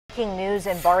Breaking news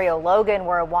in Barrio Logan,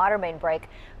 where a water main break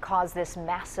caused this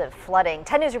massive flooding.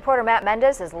 10 News reporter Matt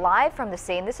Mendez is live from the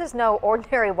scene. This is no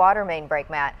ordinary water main break,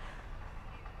 Matt.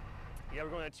 Yeah, we're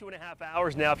going at 2.5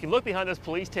 hours now. If you look behind this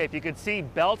police tape, you can see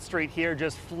Belt Street here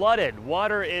just flooded.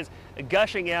 Water is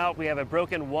gushing out. We have a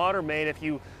broken water main. If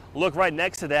you look right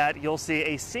next to that, you'll see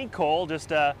a sinkhole,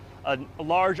 just a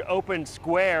large open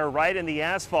square right in the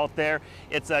asphalt there.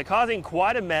 It's causing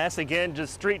quite a mess. Again,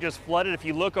 just street just flooded. If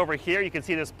you look over here, you can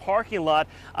see this parking lot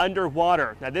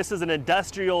underwater. Now, this is an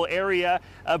industrial area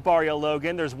of Barrio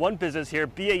Logan. There's one business here,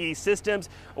 BAE Systems.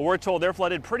 We're told they're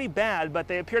flooded pretty bad, but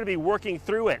they appear to be working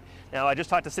through it. Now, I just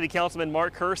talked to City Councilman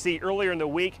Mark Kersey earlier in the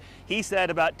week. He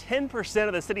said about 10%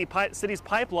 of the city's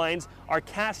pipelines are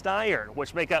cast iron,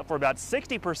 which make up for about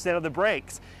 60% of the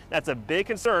breaks. That's a big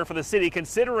concern for the city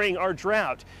considering our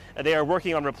drought. They are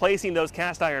working on replacing those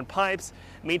cast iron pipes.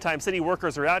 Meantime, city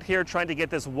workers are out here trying to get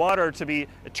this water to be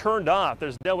turned off.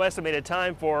 There's no estimated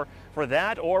time for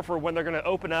that or for when they're going to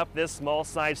open up this small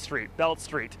side street, Belt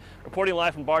Street. Reporting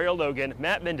live from Barrio Logan,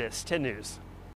 Matt Mendez, 10 News.